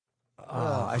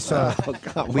I saw.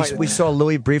 We saw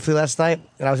Louis briefly last night,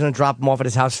 and I was going to drop him off at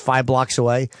his house 5 blocks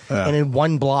away. And in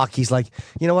 1 block, he's like,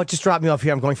 "You know what? Just drop me off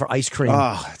here. I'm going for ice cream."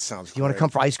 Oh, that sounds. You want to come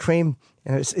for ice cream?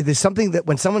 And there's something that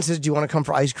when someone says, "Do you want to come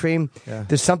for ice cream?"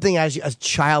 There's something as a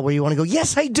child where you want to go,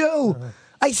 "Yes, I do.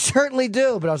 I certainly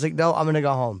do." But I was like, "No, I'm going to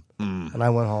go home." And I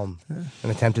went home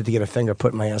and attempted to get a finger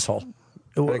put in my asshole.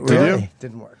 Really?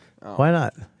 Didn't work. Why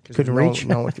not? Couldn't reach?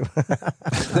 No.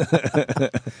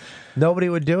 Nobody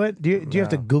would do it? Do you have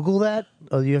to Google that?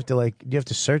 Or do you have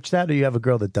to search that? Or you have a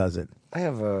girl that does it? I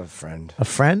have a friend. A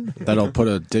friend? That'll put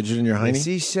a digit in your hiney?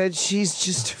 She said she's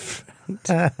just a friend.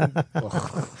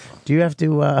 Do you have to...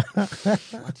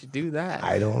 Why'd you do that?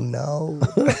 I don't know.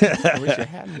 I wish you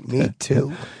hadn't. Me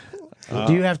too.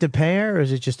 Do you have to pay her, or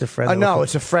is it just a friend? No,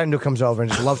 it's a friend who comes over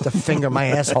and just loves to finger my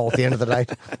asshole at the end of the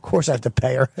night. Of course I have to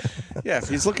pay her. Yeah, if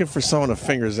he's looking for someone to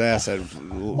finger his ass at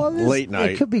late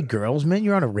night. It could be girls, man.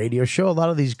 You're on a radio show. A lot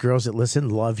of these girls that listen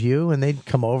love you, and they'd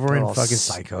come over They're and all fucking...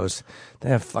 psychos.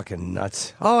 They're fucking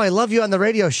nuts. Oh, I love you on the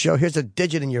radio show. Here's a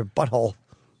digit in your butthole.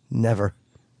 Never.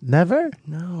 Never?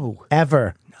 No.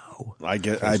 Ever? I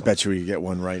bet you we could get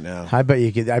one right now. I bet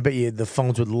you the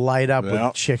phones would light up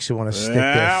with chicks who want to stick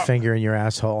their finger in your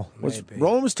asshole.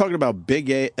 Roland was talking about big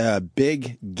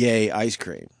gay ice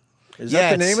cream. Is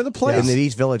that the name of the place? In the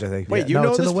East Village, I think. Wait, No, you know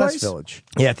it's in this the West place? Village.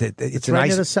 Yeah, it's an right ice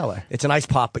near the cellar. It's an ice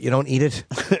pop, but you don't eat it.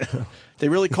 They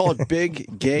really call it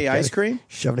big gay ice cream?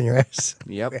 Shove it in your ass.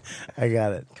 Yep. I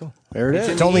got it. Cool. There it is.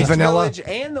 It's only East vanilla. Village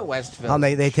and the West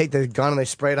Village. They take the gun and they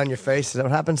spray it on your face. Is that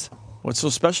what happens? What's so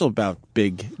special about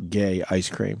big gay ice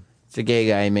cream? It's a gay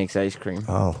guy who makes ice cream.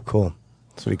 Oh, cool.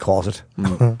 That's what he calls it.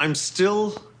 I'm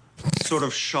still sort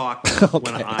of shocked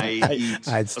when I eat.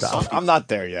 I'd a stop. salty I'm not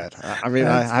there yet. I mean,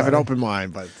 I have an open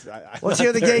mind, but... Let's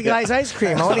hear the gay guy's ice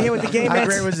cream. I want to hear what the gay How man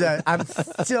great was that? I'm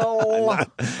still...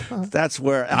 That's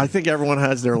where... I think everyone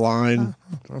has their line.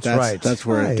 That's right. That's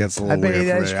where it gets a I little bet weird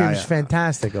you the for ice me. cream's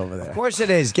fantastic over there. Of course it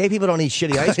is. Gay people don't eat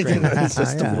shitty ice cream. It's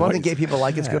just Yeah. one thing gay people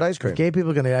like. It's good ice cream. If gay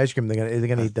people are going to eat ice cream, they're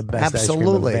going to eat the best ice cream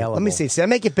Absolutely. available. Let me see. Sam,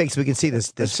 make it big so we can see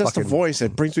this. It's just a voice.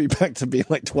 It brings me back to being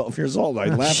like 12 years old. I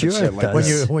laugh Sure at shit it like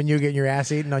does. When you get your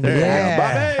ass eaten on your Yeah.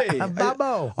 back. Bobby!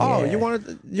 Babo. Oh, Yeah.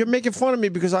 you're making fun of me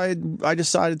because I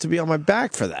decided to be on my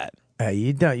back for that. Hey,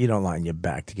 you don't lie on your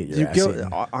back to get your You ass go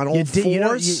eaten. on all You did- you know-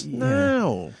 fours? you-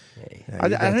 No. I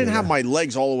don't didn't do have that. my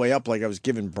legs all the way up like I was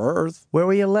giving birth. Where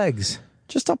were your legs?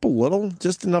 Just up a little,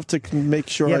 just enough to make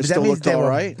sure I but still looked all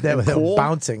right. They and were cool.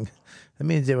 bouncing. That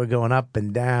means they were going up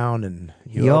and down, and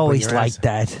You always like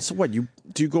that. So what? Do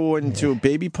you go into a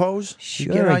baby pose? You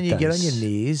Sure get on it you get on does. your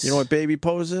knees. You know what baby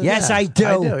pose is? Yes, I do.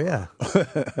 I do,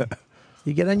 yeah.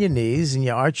 You get on your knees and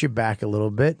you arch your back a little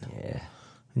bit. Yeah.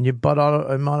 And your butt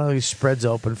automatically spreads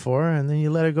open for her, and then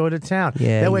you let her go to town.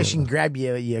 Yeah, that way you- she can grab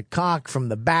your cock from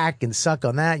the back and suck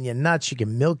on that, and your nuts. She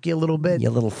can milk you a little bit.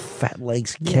 Your little fat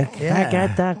legs kick. Yeah. I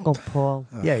got that, Uncle Paul.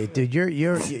 Yeah, dude,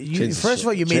 you Change the first of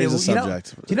all, you made change it. the You know,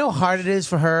 subject. do you know how hard it is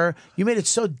for her? You made it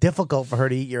so difficult for her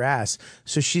to eat your ass.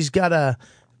 So she's got to,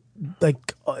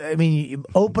 you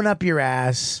open up your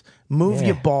ass, move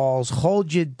your balls,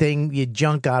 hold your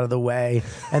junk out of the way,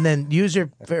 and then use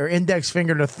her index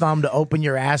finger to thumb to open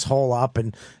your asshole up,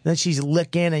 and then she's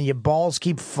licking, and your balls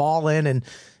keep falling, and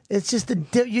it's just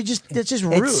it's just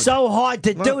rude. It's so hard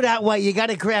to do that way. You got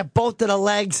to grab both of the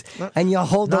legs and you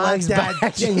hold the Not legs that.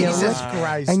 back and you Jesus lick,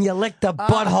 Christ. and you lick the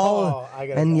butthole I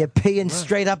gotta and go. you're peeing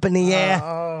straight up in the air.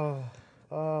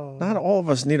 Not all of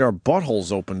us need our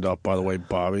buttholes opened up, by the way,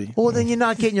 Bobby. Well, then you're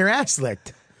not getting your ass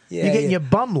licked. Yeah, you're getting yeah. your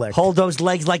bum licked. Hold those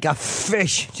legs like a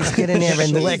fish. Just get in there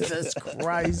and lick. Jesus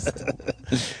Christ.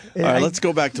 All right, let's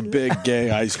go back to big gay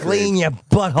ice cream. Clean your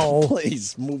butthole.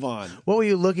 Please, move on. What were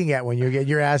you looking at when you were getting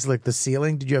your ass licked? The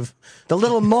ceiling? Did you have... The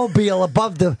little mobile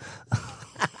above the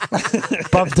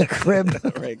crib.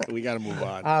 All right, we got to move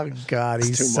on. Oh, God, he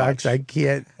It's too sucks. much. I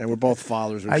can't. And we're both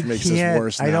fathers, which I makes can't. this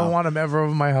worse now. I don't want him ever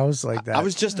over my house like that. I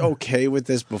was just okay with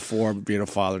this before being a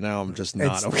father. Now I'm just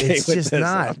not okay it's with just this.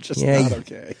 not. I'm just Yeah, not you-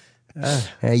 okay.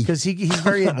 Hey, Because he's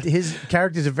very his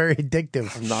characters are very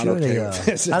addictive. I'm not Sure okay they with are.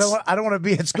 this. I don't want to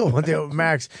be at school one day with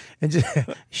Max and just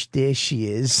there she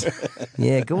is.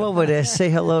 yeah, go over there. Say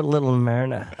hello to little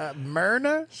Myrna.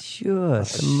 Myrna? Sure,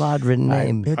 it's a moderate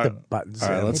name. Hit the buttons. All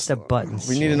right, Sam. let's- Hit the buttons.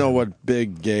 We need to know what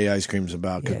big gay ice cream's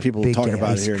about because Yeah, people big talk gay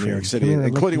about it ice here in New York cream. City, Come here,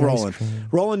 including lick the ice Roland. cream.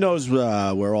 Roland knows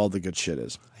where all the good shit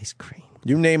is. Ice cream.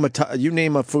 You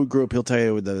name a food group, he'll tell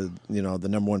you the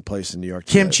number one place in New York.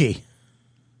 Kimchi.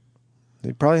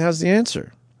 He probably has the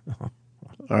answer. All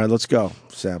right, let's go,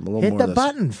 Sam. A little Hit more the of this.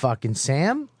 button, fucking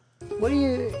Sam. What are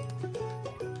you...